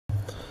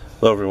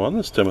Hello everyone,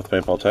 this is Tim with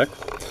Paintball Tech.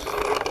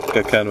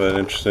 Got kind of an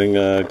interesting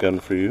gun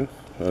for you.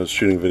 I was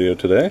shooting video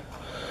today.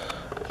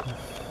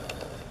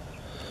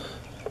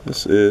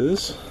 This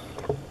is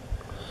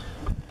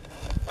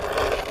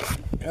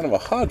kind of a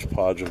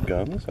hodgepodge of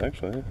guns,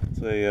 actually.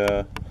 It's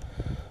a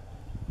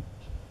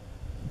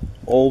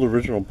old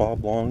original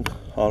Bob Long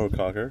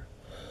Autococker.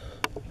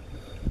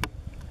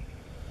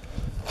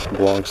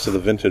 Belongs to the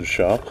vintage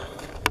shop.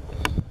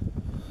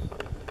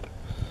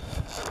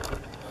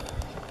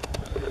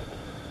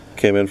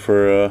 Came in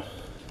for a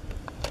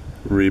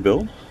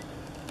rebuild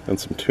and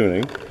some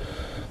tuning.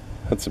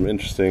 Had some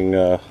interesting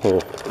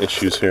little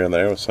issues here and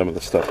there with some of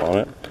the stuff on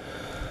it.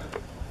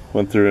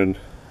 Went through and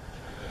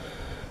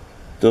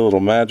did a little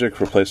magic,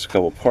 replaced a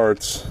couple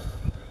parts.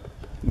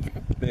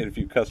 Made a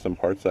few custom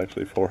parts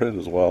actually for it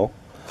as well.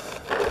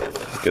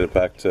 Get it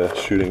back to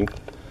shooting.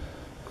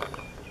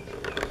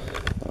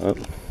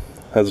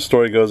 As the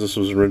story goes, this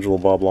was an original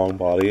Bob Long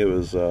body. It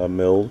was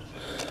milled.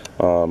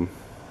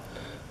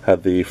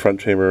 Had the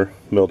front chamber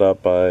milled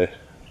out by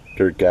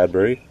Dirk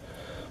Gadbury.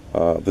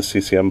 The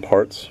CCM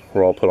parts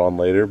were all put on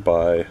later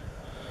by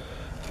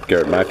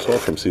Garrett Maxwell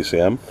from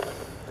CCM.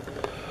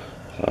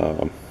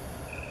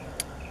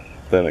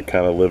 Then it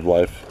kind of lived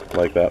life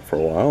like that for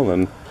a while,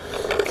 and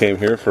then came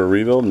here for a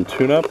rebuild and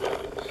tune-up,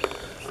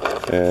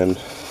 and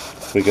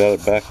we got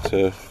it back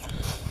to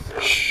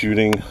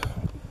shooting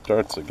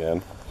darts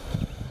again.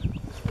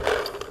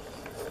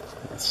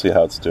 Let's see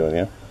how it's doing,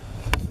 yeah?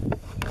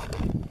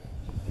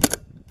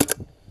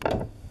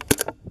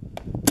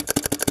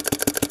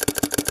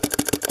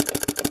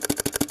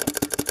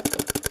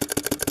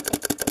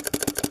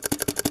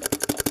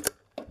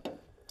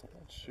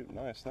 Shoot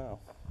nice now.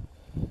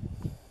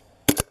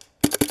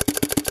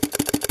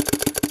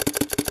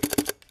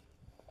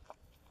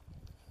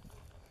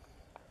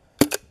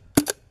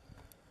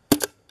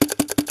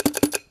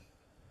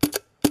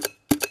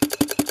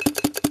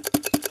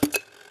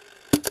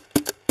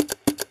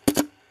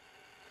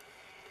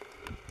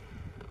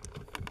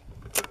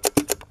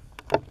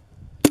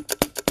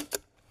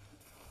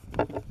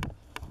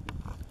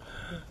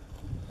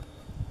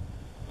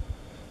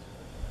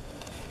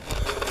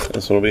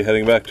 This one will be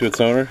heading back to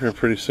its owner here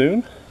pretty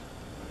soon.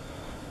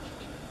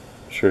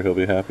 I'm sure he'll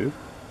be happy.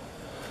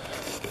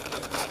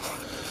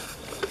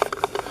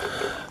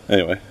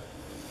 Anyway,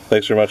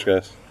 thanks very much,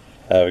 guys.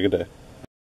 Have a good day.